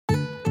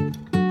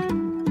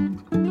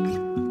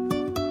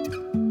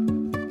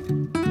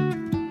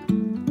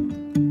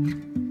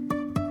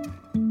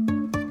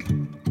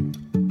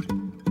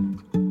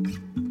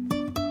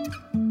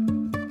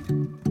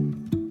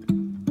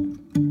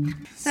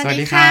สวัส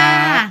ดีค่ะ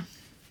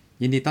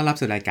ยินดีต้อนรับ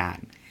สู่รายการ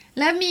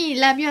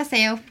Love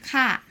Yourself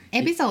ค่ะเอ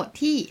พิโซด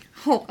ที่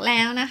6แล้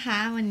วนะคะ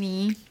วัน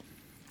นี้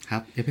ครั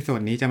บเอพิโซด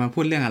นี้จะมาพู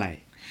ดเรื่องอะไร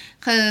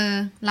คือ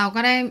เราก็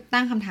ได้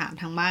ตั้งคำถาม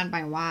ทางบ้านไป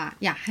ว่า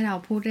อยากให้เรา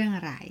พูดเรื่องอ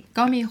ะไร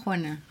ก็มีคน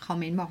คอม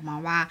เมนต์บอกมา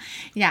ว่า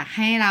อยากใ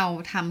ห้เรา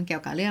ทำเกี่ย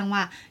วกับเรื่อง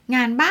ว่าง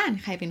านบ้าน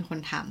ใครเป็นคน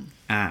ท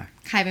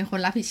ำใครเป็นคน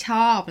รับผิดช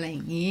อบอะไรอ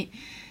ย่างนี้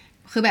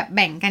คือแบบแ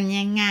บ่งกัน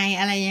ยังไง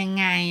อะไรยัง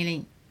ไงอะไร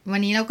วัน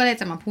นี้เราก็เลย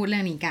จะมาพูดเรื่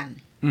องนี้กัน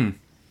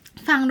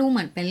ฟังดูเห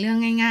มือนเป็นเรื่อง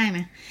ง่ายๆไหม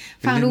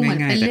ฟังดูเหมือน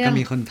เป็นเรื่องแต่ก็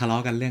มีคนทะเลา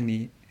ะกันเรื่อง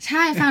นี้ใ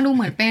ช่ฟังดูเ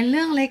หมือนเป็นเ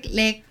รื่องเ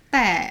ล็กๆแ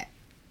ต่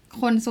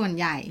คนส่วน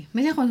ใหญ่ไ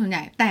ม่ใช่คนส่วนให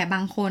ญ่แต่บา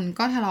งคน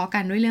ก็ทะเลาะกั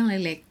นด้วยเรื่องเ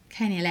ล็กๆแ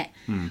ค่นี้แหละ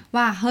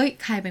ว่าเฮ้ย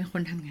ใครเป็นค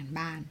นทำงาน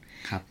บ้าน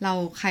เรา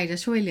ใครจะ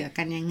ช่วยเหลือ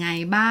กันยังไง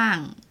บ้าง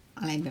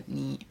อะไรแบบ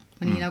นี้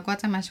วันนี้เราก็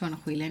จะมาชวน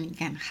คุยเรื่องนี้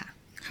กันค่ะ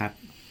ครับ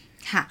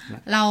ค่ะ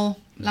เร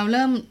าเ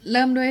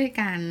ริ่มด้วย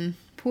การ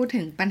พูด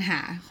ถึงปัญหา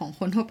ของ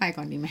คนทั่วไป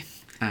ก่อนดีไหม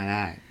ไ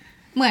ด้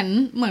เห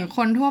มือนค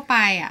นทั่วไป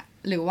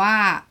หรือว่า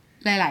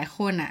หลายๆค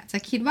นจะ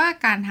คิดว่า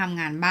การทำ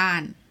งานบ้า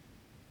น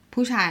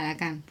ผู้ชายแล้ว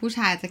กันผู้ช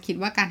ายจะคิด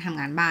ว่าการทำ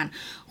งานบ้าน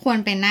ควร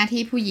เป็นหน้า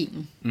ที่ผู้หญิง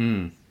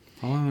เพ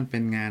ราะว่ามันเป็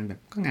นงานแบบ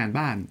ก็งาน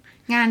บ้า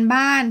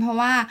นเพราะ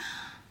ว่า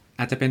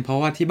อาจจะเป็นเพราะ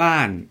ว่าที่บ้า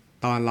น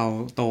ตอนเรา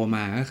โตม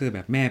าก็คือแบ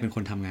บแม่เป็นค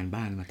นทำงาน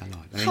บ้านมาตล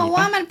อดเพราะ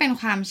ว่ามันเป็น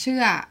ความเชื่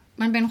อ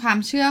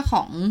ข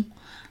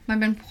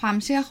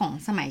อง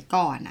สมัย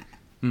ก่อน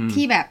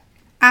ที่แบบ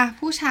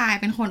ผู้ชาย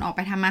เป็นคนออกไ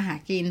ปทำมาหา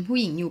กินผู้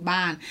หญิงอยู่บ้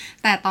าน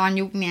แต่ตอน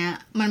ยุคนี้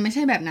มันไม่ใ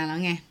ช่แบบนั้นแล้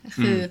วไง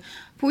คือ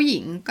ผู้หญิ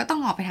งก็ต้อ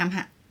งออกไปท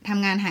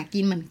ำงานหากิ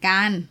นเหมือน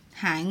กัน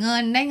หาเงิ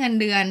นได้เงิน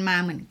เดือนมา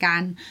เหมือนกั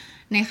น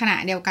ในขณะ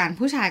เดียวกัน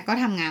ผู้ชายก็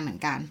ทำงานเหมือน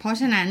กันเพราะ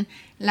ฉะนั้น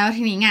แล้ว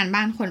ทีนี้งานบ้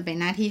านควรเป็น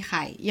หน้าที่ใคร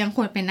ยังค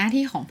วรเป็นหน้า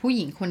ที่ของผู้ห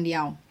ญิงคนเดี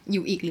ยวอ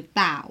ยู่อีกหรือเป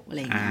ล่าอะไร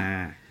อย่างเงี้ย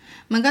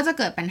มันก็จะ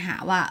เกิดปัญหา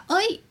ว่าเ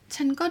อ้ย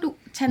ฉันก็ดู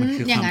ฉัน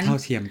อย่างนั้นมันคือความเท่า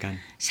เทียมกัน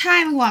ใช่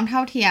มันความเท่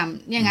าเทียม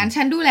อย่างนั้น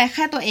ฉันดูแลแ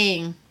ค่ตัวเอง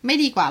ไม่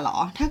ดีกว่าหรอ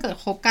ถ้าเกิด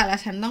คบกันแล้ว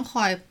ฉันต้องค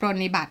อยปรน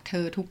นิบัติเธ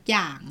อทุกอ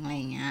ย่างอะไร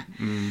เงี้ย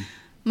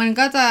มัน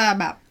ก็จะ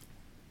แบบ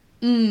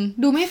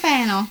ดูไม่แฟ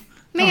ร์เนาะ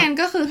ไม่งั้น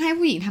ก็คือให้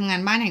ผู้หญิงทำงา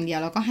นบ้านอย่างเดียว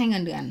แล้วก็ให้เงิ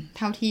นเดือนเ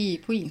ท่าที่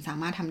ผู้หญิงสา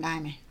มารถทำได้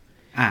ไหม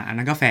อัน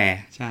นั้นก็แฟร์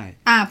ใช่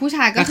ผู้ช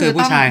ายก็คือ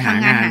ต้องท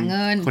ำงานหาเ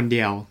งินคนเ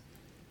ดียว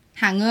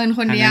หาเงินค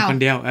นเดี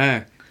ยว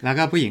แล้ว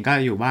ก็ผู้หญิงก็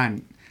อยู่บ้าน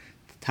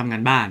ทำงา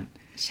นบ้าน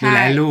ดูแล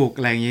ลูก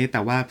อะไรอย่างนี้แ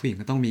ต่ว่าผู้หญิง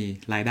ก็ต้องมี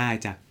รายได้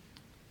จาก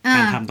ก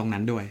ารทำตรง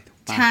นั้นด้วย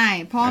ใช่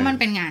เพราะว่ามัน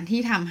เป็นงานที่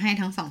ทำให้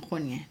ทั้งสองคน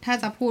ไงถ้า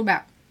จะพูดแบ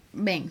บ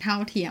แบ่งเท่า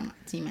เทียม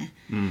จริงไหม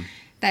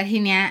แต่ที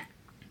เนี้ย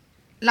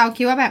เรา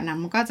คิดว่าแบบนั้น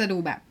มันก็จะดู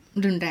แบบ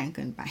รุนแรงเ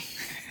กินไป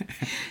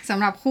สำ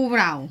หรับคู่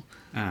เ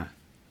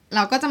ร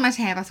าก็จะมาแช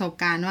ร์ประสบ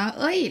การณ์ว่า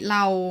เอ้ยเร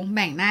าแ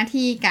บ่งหน้า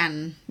ที่กัน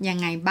ยัง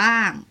ไงบ้า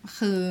ง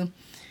คือ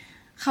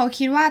เขา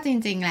คิดว่าจ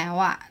ริงๆแล้ว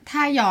ถ้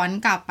าย้อน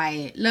กลับไป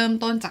เริ่ม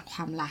ต้นจากคว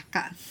ามรัก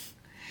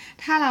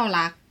ถ้าเรา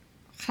รัก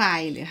ใคร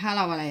หรือถ้าเ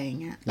ราอะไรอย่าง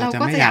เงี้ยเราจะ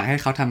ไม่อยากให้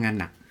เขาทำงาน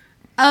หนัก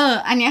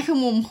อันนี้คือ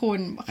มุมคุณ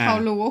เขา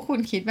รู้ว่าคุณ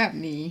คิดแบบ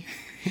นี้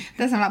แ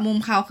ต่สำหรับมุม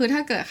เขาคือถ้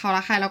าเกิดเขา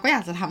รักใครเราก็อย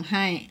ากจะทำใ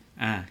ห้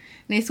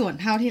ในส่วน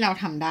เท่าที่เรา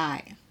ทำได้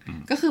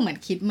ก็คือเหมือน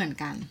คิดเหมือน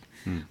กัน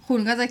คุณ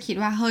ก็จะคิด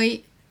ว่าเฮ้ย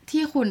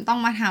ที่คุณต้อง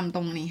มาทำต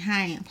รงนี้ใ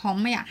ห้เพราะ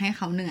ไม่อยากให้เ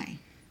ขาเหนื่อย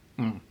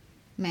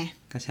ไหม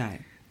ก็ใช่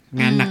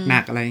งานหนั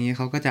กๆอะไรอย่างเงี้ยเ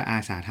ขาก็จะอา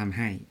สาทำใ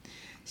ห้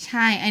ใ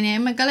ช่อันนี้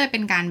มันก็เลยเป็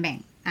นการแบ่ง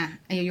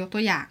ยกตั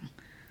วอย่าง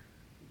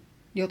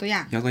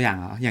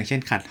เหรออย่างเช่น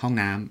ขัดห้อง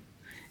น้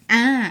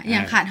ำอย่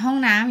างขัดห้อง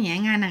น้ำอย่างเงี้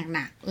ยงานห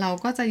นักๆเรา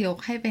ก็จะยก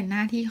ให้เป็นห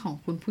น้าที่ของ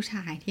คุณผู้ช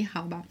ายที่เข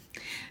าแบบ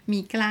มี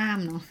กล้าม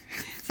เนาะ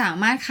สา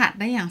มารถขัด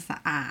ได้อย่างสะ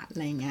อาดอะ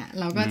ไรเงี้ย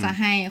เราก็จะ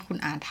ให้คุณ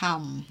อาท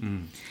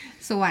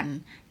ำส่วน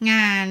ง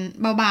าน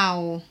เบา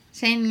ๆ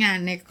เช่นงาน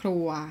ในครั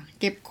ว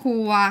เก็บครั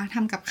วท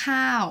ำกับ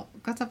ข้าว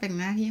ก็จะเป็น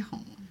หน้าที่ขอ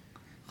ง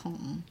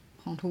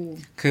ทู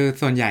คือ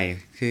ส่วนใหญ่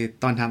คือ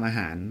ตอนทำอาห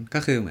ารก็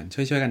คือเหมือน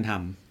ช่วยกันท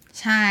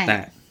ำใช่แต่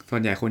ส่ว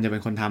นใหญ่คุณจะเป็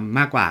นคนทำ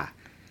มากกว่า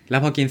แล้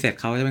วพอกินเสร็จ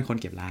เขาจะเป็นคน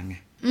เก็บล้างไง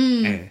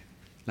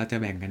เราจะ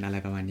แบ่งกันอะไร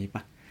ประมาณนี้ป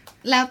ะ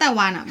แล้วแต่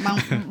วันบาง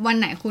วัน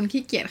ไหนคุณ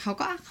ขี้เกียจเขา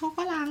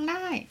ก็ล้างไ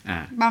ด้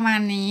ประมาณ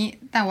นี้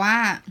แต่ว่า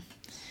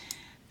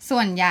ส่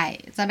วนใหญ่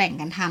จะแบ่ง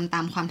กันทำต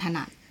ามความถ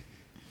นัด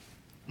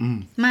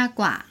มาก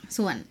กว่า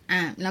ส่วน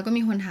แล้วก็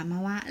มีคนถามม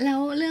าว่าแล้ว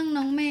เรื่อง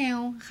น้องแมว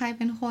ใครเ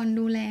ป็นคน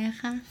ดูแล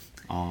คะ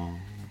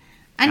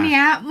อันเนี้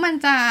ยมัน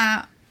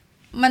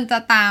จะ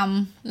ตาม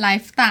ไล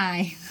ฟ์สไต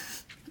ล์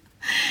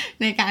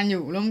ในการอ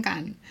ยู่ร่วมกั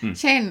น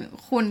เช่น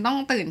คุณต้อง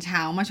ตื่นเช้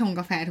ามาชง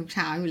กาแฟทุกเ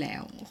ช้าอยู่แล้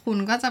วคุณ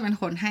ก็จะเป็น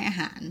คนให้อา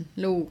หาร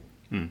ลูก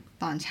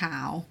ตอนเช้า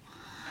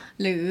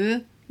หรือ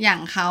อย่าง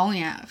เขา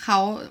เนี่ยเขา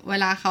เว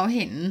ลาเขาเ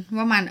ห็น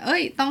ว่ามัน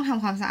ต้องท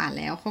ำความสะอาด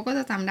แล้วเขาก็จ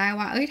ะจำได้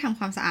ว่าทำ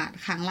ความสะอาด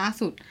ครั้งล่า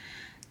สุด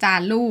จา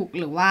นลูก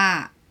หรือว่า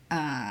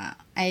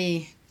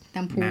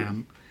น้ำพุ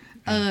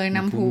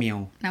น้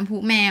ำพุ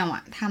แมว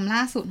ทำล่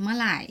าสุดเมื่อ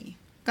ไหร่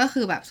ก็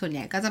คือแบบส่วนให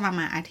ญ่ก็จะประม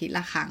าณอาทิตย์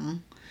ละครั้ง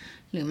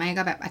หรือไม่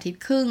ก็แบบอาทิต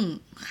ย์ครึ่ง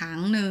ครั้ง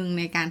หนึ่งใ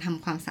นการท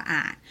ำความสะอ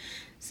าด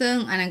ซึ่ง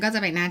อันนั้นก็จะ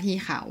เป็นหน้าที่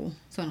เขา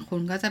ส่วนคุ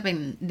ณก็จะเป็น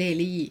เด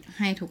ลี่ใ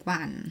ห้ทุก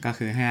วันก็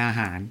คือให้อา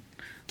หาร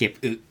เก็บ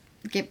อึ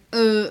เก็บ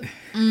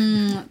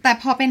แต่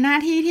พอเป็นหน้า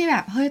ที่ที่แบ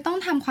บเฮ้ยต้อง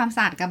ทำความส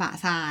ะอาดกระบะ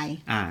ทราย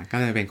ก็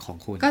จะเป็นของ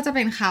คุณก็จะเ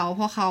ป็นเขาเพ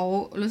ราะเขา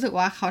รู้สึก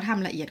ว่าเขาท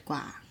ำละเอียดก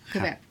ว่าคื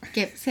อแบบเ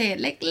ก็บเศษ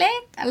เล็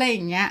กๆอะไรอ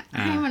ย่างเงี้ย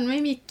ให้มันไม่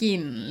มีกลิ่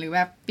นหรือแ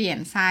บบเปลี่ยน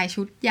ทราย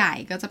ชุดใหญ่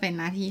ก็จะเป็น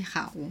หน้าที่เข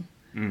า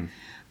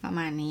ประม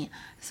าณนี้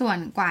ส่วน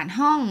กวาด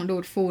ห้องดู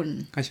ดฝุ่น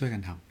ก็ช่วยกั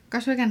นท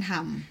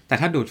ำแต่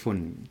ถ้าดูดฝุ่น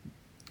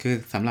คือ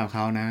สำหรับเข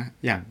านะ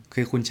อย่าง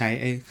คือคุณใช้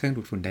ไอ้เครื่อง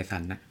ดูดฝุ่นไดสั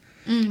นนะ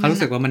เขารู้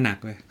สึกว่ามันหนัก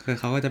เลยคือ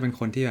เขาก็จะเป็น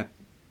คนที่แบบ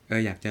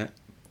อยากจะ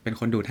เป็น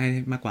คนดูดให้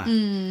มากกว่า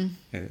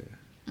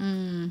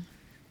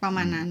ประม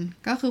าณนั้น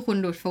ก็คือคุณ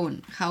ดูดฝุ่น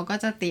เขาก็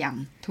จะเตรียม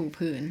ถู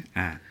พื้น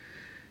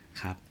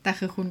ครับแต่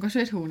คือคุณก็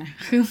ช่วยถูนะ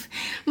คือ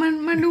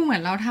มันดูเหมือ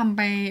นเราทำไ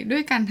ปด้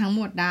วยกันทั้งห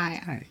มดได้อ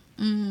ะ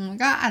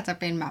ก็อาจจะ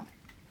เป็นแบบ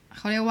เ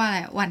ขาเรียกว่าอะไร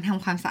วันท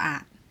ำความสะอา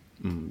ด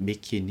Big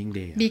Cleaning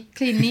Day Big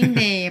Cleaning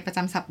Day ประจ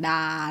ำสัปด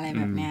าห์อะไร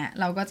แบบเนี้ย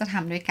เราก็จะท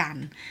ำด้วยกัน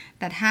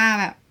แต่ถ้า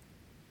แบบ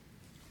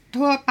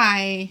ทั่วไป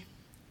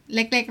เ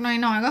ล็กๆ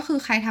น้อยๆก็คือ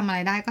ใครทำอะไร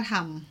ได้ก็ท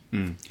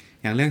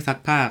ำอย่างเรื่องซัก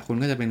ผ้าคุณ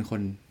ก็จะเป็นค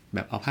นแบ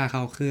บเอาผ้าเข้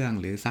าเครื่อง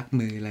หรือซัก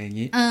มืออะไรอย่าง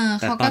นี้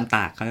แต่ตอนต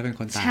ากเขาจะเป็น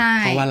คนตาก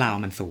เพราะว่าราว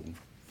มันสูง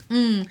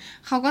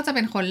เขาก็จะเ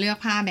ป็นคนเลือก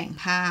ผ้าแบ่ง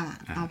ผ้า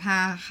เอาผ้า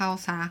เข้า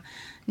ซัก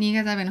นี่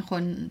ก็จะเป็นค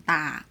นต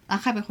ากแล้ว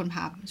ใครเป็นคน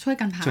พับช่วย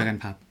กันพั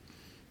บ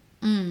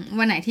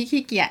วันไหนที่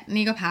ขี้เกียจ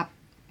นี่ก็พับ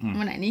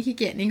วันไหนนี่ขี้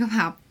เกียจนี่ก็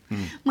พับ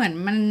เหมือน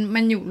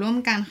มันอยู่ร่วม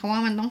กันเขาว่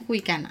ามันต้องคุย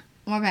กันอะ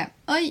ว่าแบบ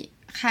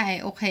ใคร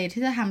โอเค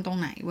ที่จะทำตรง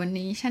ไหนวัน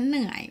นี้ฉันเห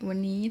นื่อยวัน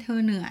นี้เธอ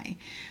เหนื่อย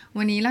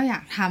วันนี้เราอยา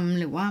กทำ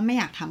หรือว่าไม่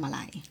อยากทำอะไร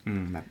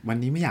แบบวัน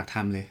นี้ไม่อยากท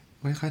ำเลย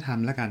ค่อยๆท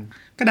ำแล้วกัน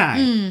ก็ได้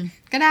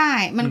ก็ได้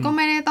มันก็ไ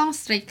ม่ได้ต้อง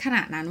สตริกขน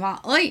าดนั้นว่า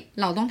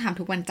เราต้องทำ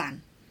ทุกวันจันท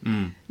ร์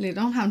หรือ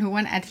ต้องทำทุก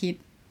วันอาทิต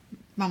ย์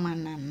ประมาณ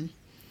นั้น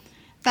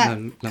แต่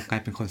เรากลา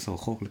ยเป็นคนโส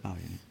โครกหรือเปล่า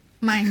อย่างนี้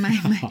ไม่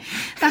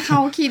แต่เขา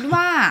คิด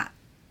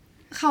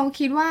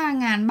ว่า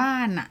งานบ้า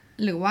นอะ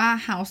หรือว่า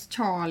house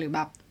chore หรือแ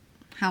บบ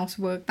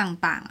housework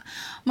ต่าง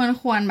ๆมัน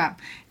ควรแบบ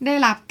ได้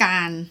รับกา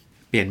ร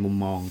เปลี่ยนมุม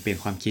มองเปลี่ยน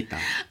ความคิด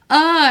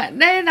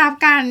ได้รับ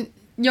การ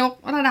ยก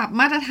ระดับ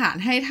มาตรฐาน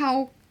ให้เ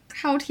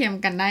ท่าเทียม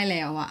กันได้แ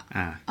ล้วอะ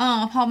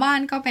พอบ้าน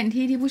ก็เป็น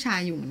ที่ผู้ชาย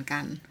อยู่เหมือนกั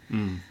น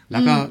แล้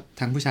วก็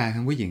ทั้งผู้ชาย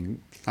ทั้งผู้หญิง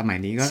สมัย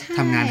นี้ก็ท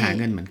ำงานหา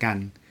เงินเหมือนกัน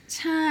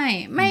ใช่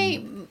ไม่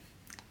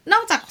น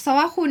อกจาก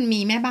ว่าคุณ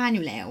มีแม่บ้านอ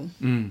ยู่แล้ว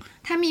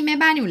ถ้ามีแม่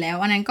บ้านอยู่แล้ว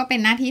อันนั้นก็เป็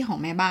นหน้าที่ของ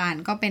แม่บ้าน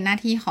ก็เป็นหน้า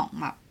ที่ของ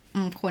แบบ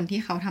คนที่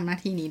เขาทำหน้า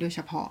ที่นี้โดยเฉ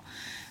พาะ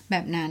แบ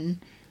บนั้น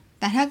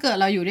แต่ถ้าเกิด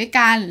เราอยู่ด้วย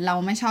กันเรา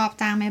ไม่ชอบ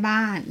จ้างแม่บ้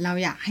านเรา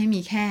อยากให้มี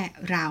แค่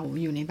เรา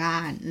อยู่ในบ้า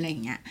นอะไร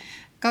เงี้ย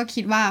ก็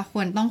คิดว่าค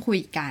วรต้องคุย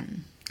กัน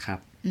ครับ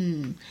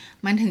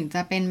มันถึงจ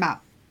ะเป็นแบบ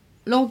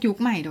โลกยุค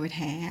ใหม่โดยแ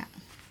ท้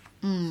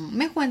ไ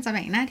ม่ควรจะแ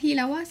บ่งหน้าที่แ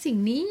ล้วว่าสิ่ง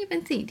นี้เป็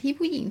นสิ่งที่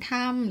ผู้หญิงท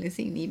ำหรือ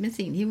สิ่งนี้เป็น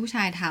สิ่งที่ผู้ช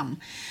ายท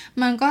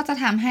ำมันก็จะ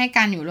ทำให้ก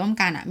ารอยู่ร่วม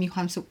กันมีคว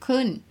ามสุข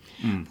ขึ้น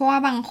เพราะว่า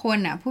บางคน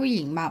ผู้ห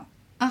ญิงแบบ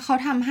เขา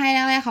ทำให้แร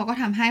กๆเขาก็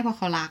ทำให้เพราะเ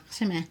ขารักใ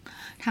ช่ไหม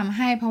ทำใ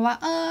ห้เพราะว่า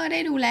ได้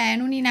ดูแล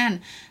นู่นนี่นั่น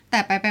แต่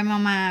ไป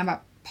มาแบบ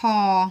พอ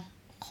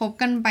คบ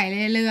กันไป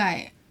เรื่อย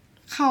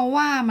ๆเขา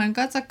ว่ามัน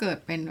ก็จะเกิด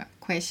เป็นแบบ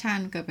question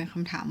เกิดเป็นค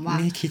ำถามว่า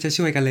นี่คิดจะ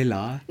ช่วยกันเลยเหร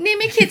อนี่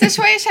ไม่คิดจะ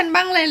ช่วยฉัน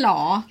บ้างเลยเหรอ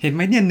เห็นไห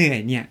มเนี่ยเหนื่อย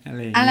เนี่ย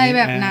อะไรแ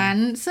บบนั้น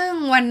ซึ่ง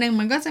วันหนึ่ง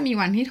มันก็จะมี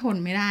วันที่ทน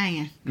ไม่ได้ไ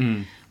ง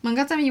มัน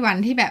ก็จะมีวัน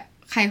ที่แบบ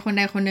ใครคนใ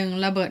ดคนหนึ่ง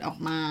ระเบิดออก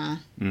มา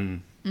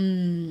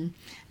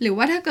หรือ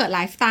ว่าถ้าเกิดไล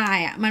ฟ์สไต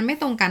ล์มันไม่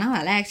ตรงกันตั้งแ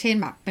ต่แรกเช่น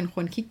แบบเป็นค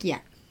นขี้เกีย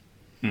จ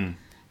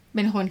เ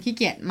ป็นคนขี้เ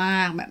กียจมา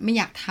กแบบไม่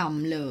อยากท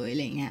ำเลยอะ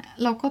ไรเงี้ย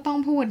เราก็ต้อง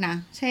พูดนะ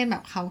เช่นแบ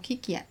บเขาขี้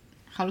เกียจ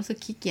เขารู้สึก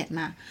ขี้เกียจ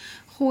มาก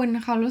คุณ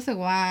เขารู้สึก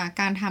ว่า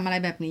การทำอะไร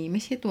แบบนี้ไ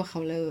ม่ใช่ตัวเขา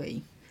เลย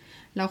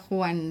เราค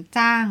วร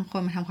จ้างค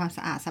นมาทำความส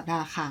ะอาดสัปดา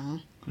ห์ละครั้ง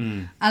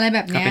อะไรแบ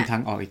บนี้ก็เป็นทา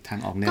งออกอีกทา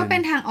งออกนึงก็เป็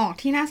นทางออก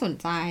ที่น่าสน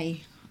ใจ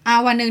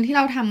วันนึงที่เ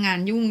ราทำงาน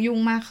ยุ่ง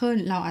มากขึ้น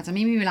เราอาจจะไ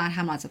ม่มีเวลาท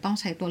ำเราจะต้อง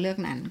ใช้ตัวเลือก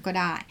นั้นก็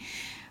ได้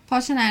เพรา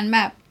ะฉะนั้นแบ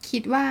บคิ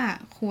ดว่า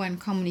ควร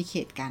คอมมูนิเค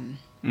ตกัน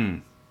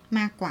ม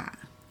ากกว่า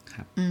ค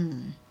รับ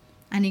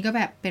อันนี้ก็แ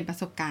บบเป็นประ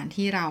สบการณ์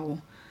ที่เรา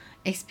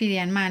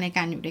experience มาในก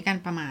ารอยู่ด้วยกัน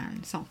ประมาณ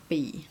2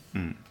 ปี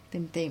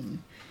เต็ม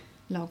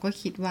ๆเราก็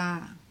คิดว่า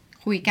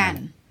คุยกัน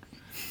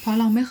เพราะ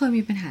เราไม่เคย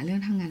มีปัญหาเรื่อ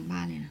งทำงานบ้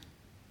านเลยนะ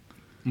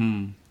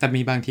แต่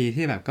มีบางที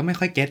ที่แบบก็ไม่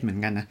ค่อยเก็ตเหมือน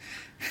กันนะ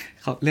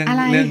เขาเ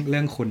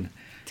รื่องคุณ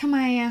ทำไม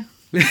อะ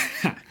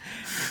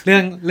เ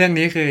รื่อง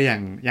นี้คืออ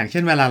ย่างเช่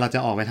นเวลาเราจะ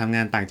ออกไปทำง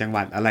านต่างจังห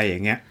วัดอะไรอย่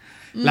างเงี้ย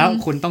แล้ว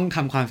คุณต้องท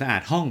ำความสะอา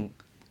ดห้อง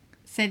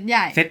เซตใ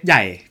ห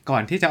ญ่ก่อ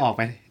นที่จะออกไ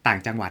ปต่าง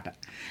จังหวัด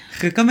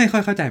คือก็ไม่ค่อ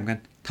ยเข้าใจเหมือนกัน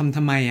ท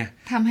ำไม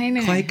ทำให้เห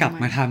นื่อยค่อยกลับ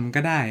มาทำ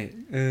ก็ได้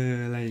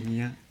อะไรอย่างเ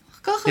งี้ย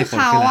ก็คือ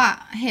เขา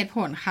เหตุผ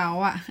ลเขา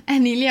อั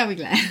นนี้เรียกอี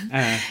กแล้ว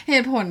เห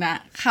ตุผล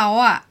เขา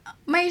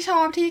ไม่ชอ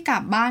บที่กลั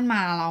บบ้านมา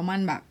แล้วมั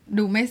นแบบ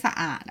ดูไม่สะ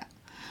อาด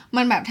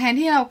มันแบบแทน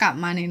ที่เรากลับ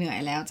มาเหนื่อย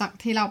แล้วจาก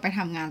ที่เราไปท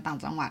ำงานต่าง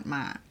จังหวัดม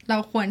าเรา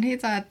ควรที่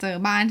จะเจอ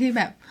บ้านที่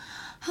แบบ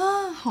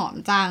หอม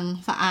จัง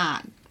สะอา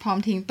ดพร้อม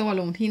ทิ้งตัว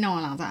ลงที่นอน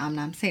หลังจากอาบ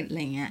น้ำเสร็จอะไร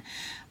เงี้ย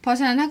เพราะฉ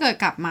ะนั้นถ้าเกิด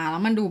กลับมาแล้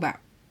วมันดูแบบ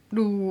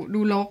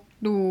ดูรก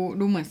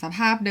ดูเหมือนสภ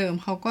าพเดิม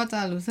เขาก็จะ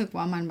รู้สึก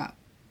ว่ามันแบบ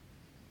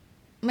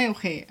ไม่โอ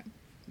เค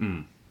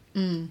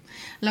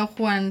เราค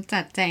วร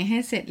จัดแจงให้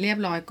เสร็จเรียบ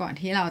ร้อยก่อน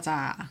ที่เราจะ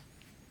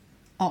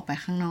ออกไป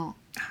ข้างนอก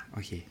โอ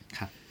เคค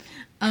รับ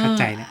เข้า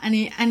ใจแล้วอัน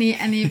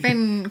นี้เป็น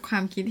ควา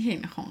มคิดเห็น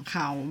ของเข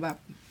าแบบ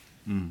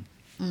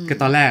คือ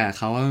ตอนแรกเ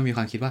ขาก็มีค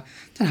วามคิดว่า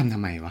จะทำ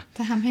ไมวะจ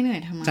ะทำให้เหนื่อ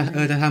ยทำไม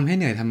จะทำให้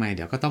เหนื่อยทำไมเ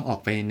ดี๋ยวก็ต้องออก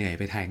ไปเหนื่อย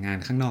ไปถ่ายงาน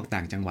ข้างนอกต่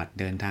างจังหวัด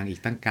เดินทางอีก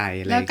ตั้งไกล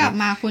อะไรแล้วกลับ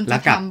มาคุณจะ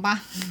ทำปะ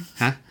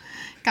ฮะ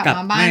กลับม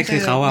าบ้านไม่คื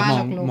อเขาอะ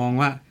มอง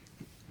ว่า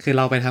คือเ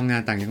ราไปทำงา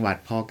นต่างจังหวัด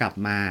พอกลับ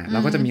มาเรา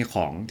ก็จะมีข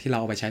องที่เรา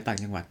เอาไปใช้ต่าง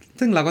จังหวัด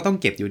ซึ่งเราก็ต้อง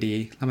เก็บอยู่ดี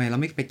ทำไมเรา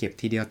ไม่ไปเก็บ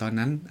ทีเดียวตอน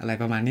นั้นอะไร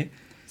ประมาณนี้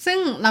ซึ่ง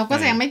เราก็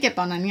จะยังไม่เก็บ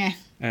ตอนนั้นไง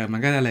มัน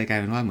ก็เลยกลาย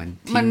เป็นว่าเหมือน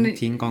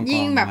ทิ้งกอง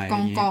ยิ่งแบบ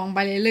กองไป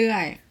เรื่อ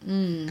ย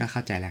ๆก็เข้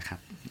าใจแล้วครับ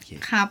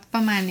ครับป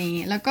ระมาณนี้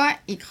แล้วก็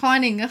อีกข้อ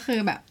หนึ่งก็คือ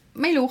แบบ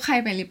ไม่รู้ใคร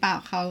เป็นหรือเปล่า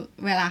เขา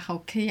เวลาเขา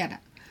เครียด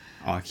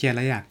เครียดแ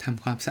ล้วอยากท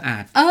ำความสะอา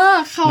ด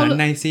เขาเหมือน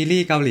ในซีรี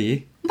ส์เกาหลี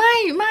ไ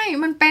ม่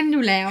มันเป็นอ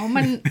ยู่แล้ว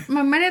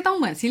มันไม่ได้ต้อง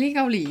เหมือนซีรีส์เ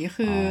กาหลี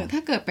คือถ้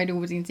าเกิดไปดู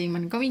จริงๆ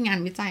มันก็มีงาน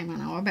วิจัยมา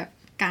นะว่าแบบ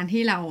การ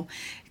ที่เรา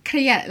เค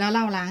รียดแล้วเ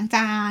ราล้างจ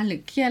านหรื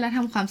อเครียดแล้วท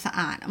ำความสะอ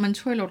าดมัน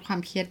ช่วยลดความ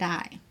เครียดได้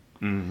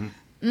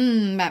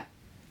แบบ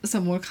ส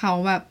มมุติเขา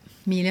แบบ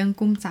มีเรื่อง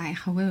กุ้มใจ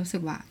เขาก็รู้สึ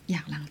กว่าอย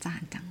ากล้างจา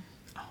นจัง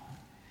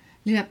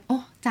หรือแบบโอ้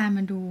จาน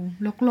มันดู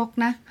รก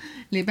ๆนะ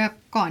หรือแบบ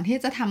ก่อนที่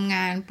จะทำง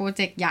านโปรเ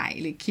จกต์ใหญ่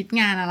หรือคิด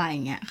งานอะไรอ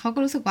ย่างเงี้ยเขาก็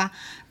รู้สึกว่า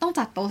ต้อง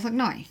จัดโต๊ะสัก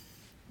หน่อย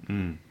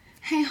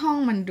ให้ห้อง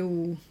มันดู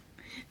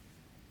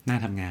น่า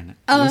ทำงานอะ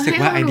รู้สึก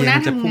ว่าไอเดีย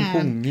มันจะพุ่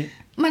งๆนี้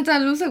มันจะ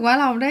รู้สึกว่า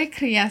เราได้เค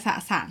ลียร์สะ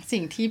สาง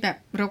สิ่งที่แบบ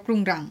รกรุ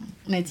งรัง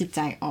ในจิตใจ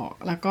ออก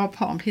แล้วก็พ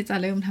ร้อมที่จะ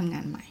เริ่มทำง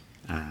านใหม่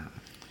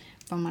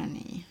ประมาณ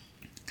นี้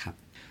ครับ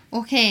โอ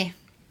เค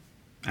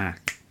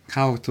เ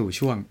ข้าสู่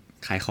ช่วง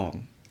ขายของ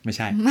ไม่ใ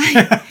ช่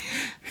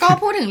ก็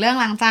พูดถึงเรื่อง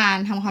ล้างจาน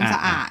ทำความส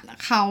ะอาด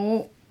เขา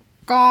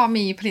ก็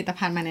มีผลิต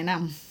ภัณฑ์มาแนะน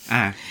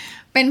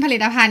ำเป็นผลิ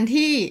ตภัณฑ์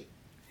ที่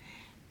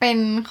เป็น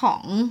ขอ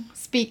ง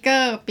สปีกเกอ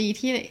ร์ปี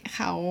ที่เ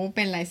ขาเ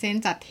ป็นไลเซน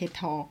ส์จัด TED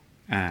Talk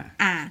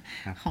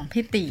ของ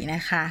พี่ตีน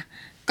ะคะ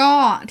ก็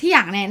ที่อย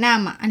ากแนะน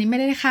ำอันนี้ไม่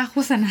ได้ค่าโฆ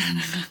ษณา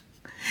นะคะ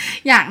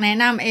อยากแนะ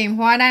นำเองเพ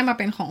ราะว่าได้มา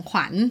เป็นของข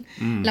วัญ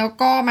แล้ว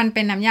ก็มันเ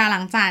ป็นน้ำยาล้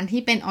างจาน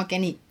ที่เป็นออร์แก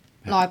นิก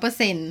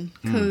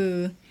 100% คือ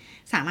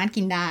สามารถ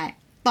กินได้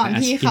ตอน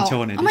ที่เขา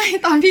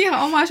ตอนที่เขา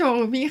เอามาโชว์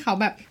พี่เขา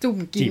แบบจุ่ม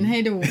กินให้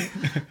ดู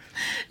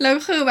แล้ว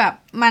คือแบบ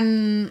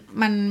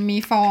มันมี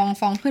ฟ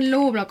องขึ้น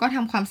รูปแล้วก็ท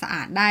ำความสะอ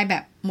าดได้แบ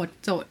บหมด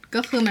จด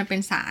ก็คือมันเป็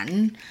นสาร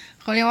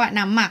เขาเรียกว่า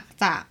น้ำหมัก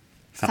จาก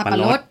สับปะ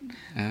รด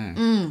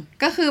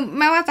ก็คือ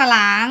ไม่ว่าจะ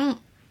ล้าง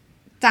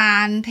จา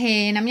นเท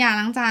น้ำยา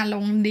ล้างจานล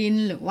งดิน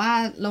หรือว่า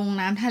ลง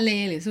น้ำทะเล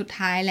หรือสุด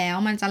ท้ายแล้ว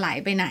มันจะไหล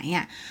ไปไหน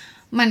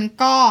มัน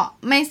ก็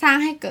ไม่สร้าง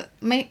ให้เกิด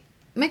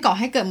ไม่ก่อ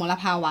ให้เกิดมล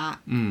ภาวะ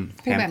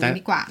พูดแบบนี้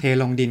ดีกว่าเท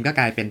ลงดินก็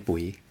กลายเป็นปุ๋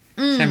ย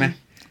ใช่ไหม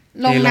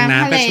ลงน้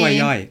ำทะเล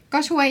ก็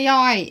ช่วย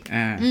ย่อย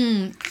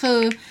คือ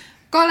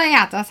ก็เลยอย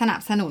ากจะสนั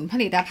บสนุนผ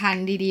ลิตภัณ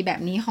ฑ์ดีๆแบ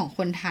บนี้ของค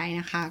นไทย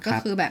นะคะก็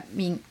คือแบบ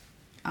มี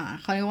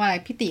เขาเรียกว่าอะไร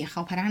พี่ติเข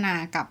าพัฒนา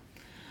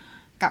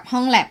กับห้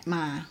องแลบม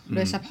าโด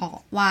ยเฉพาะ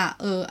ว่า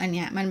อันเ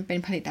นี้ยมันเป็น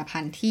ผลิตภั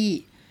ณฑ์ที่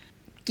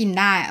กิน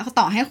ได้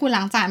ต่อให้คุณล้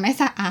างจานไม่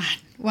สะอาด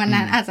วัน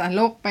นั้นอาจจะ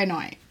รกไปห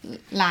น่อย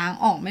ล้าง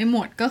ออกไม่หม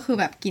ดก็คือ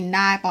แบบกินไ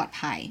ด้ปลอด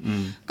ภัย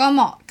ก็เห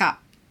มาะกับ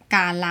ก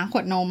ารล้างข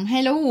วดนมให้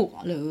ลูก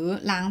หรือ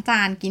ล้างจ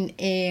านกิน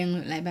เองห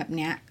รืออะไรแบบเ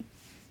นี้ย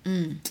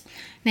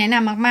แนะน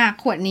ำมาก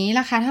ๆขวดนี้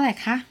ราคาเท่าไหร่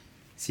คะ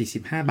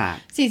45 บาท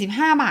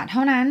45 บาทเท่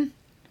านั้น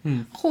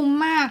คุ้ม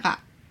มาก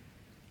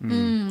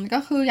ก็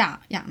คืออ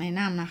ยากแนะ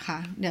นำนะคะ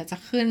เดี๋ยวจะ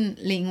ขึ้น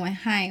ลิงก์ไว้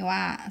ให้ว่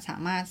าสา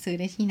มารถซื้อ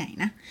ได้ที่ไหน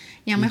นะ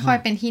ยังไม่ค่อย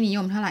เป็นที่นิย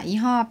มเท่าไหร่ยี่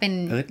ห้อเป็น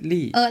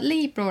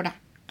Earthly Product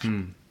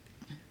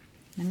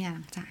น้ำยา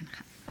ล้างจาน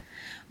ค่ะ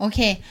โอเค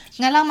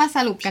งั้นเรามาส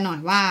รุปกันหน่อย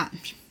ว่า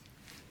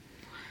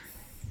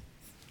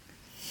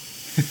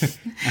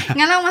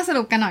งั้นเรามาส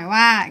รุปกันหน่อย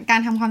ว่าการ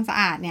ทำความสะ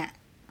อาดเนี่ย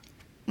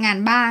งาน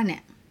บ้านเนี่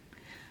ย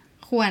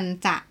ควร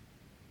จะ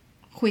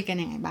คุยกัน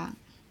ยังไงบ้าง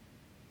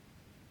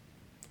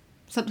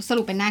ส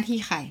รุปเป็นหน้าที่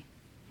ใคร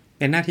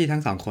เป็นหน้าที่ทั้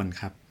งสองคน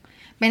ครับ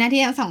เป็นหน้า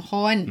ที่ทั้งสองค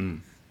น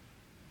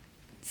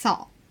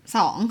ส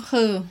อง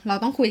คือเรา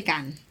ต้องคุยกั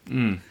น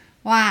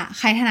ว่าใ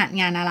ครถนัด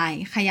งานอะไร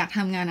ใครอยากท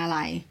ำงานอะไร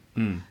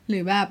หรื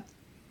อแบบ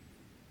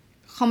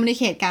คอมมูนิเ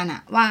คตกัน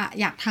ว่า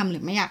อยากทำหรื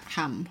อไม่อยากท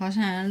ำเพราะฉ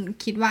ะนั้น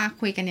คิดว่า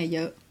คุยกันเย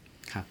อะ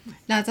ๆครับ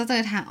เราจะเจ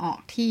อทางออก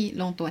ที่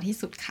ลงตัวที่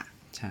สุดค่ะ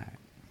ใช่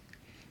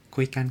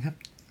คุยกันครับ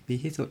ดี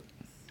ที่สุด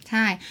ใ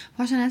ช่เพ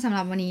ราะฉะนั้นสำห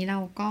รับวันนี้เรา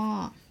ก็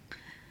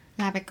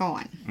ลาไปก่อ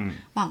น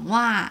หวัง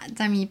ว่า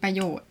จะมีประโ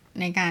ยชน์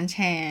ในการแช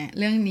ร์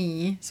เรื่องนี้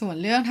ส่วน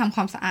เรื่องทำค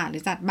วามสะอาดหรื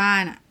อจัดบ้า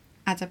น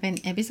อาจจะเป็น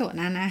เอพิโซดห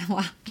น้า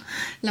ว่า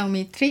เรา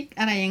มีทริค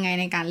อะไรยังไง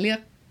ในการเลือ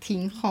กทิ้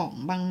งของ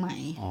บ้างไหม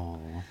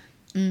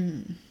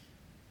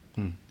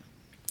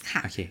ค่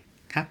ะโอเค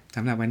ครับส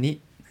ำหรับวัน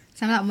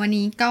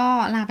นี้ก็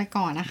ลาไป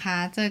ก่อนนะคะ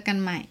เจอกัน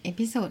ใหม่เอ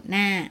พิโซดห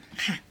น้า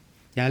ค่ะ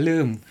อย่าลื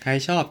มใคร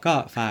ชอบก็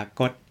ฝาก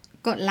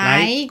กดไล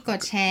ค์ก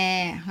ดแช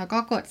ร์แล้วก็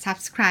กด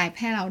subscribe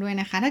ให้เราด้วย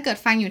นะคะถ้าเกิด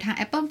ฟังอยู่ทาง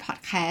Apple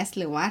Podcast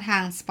หรือว่าทา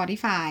ง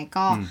Spotify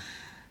ก็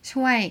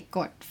ช่วยก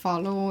ด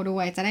follow ด้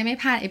วยจะได้ไม่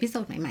พลาดเอพิโซ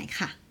ดใหม่ๆ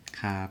ค่ะ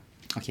ครับ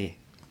โอเค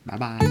บ๊าย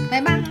บา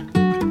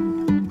ย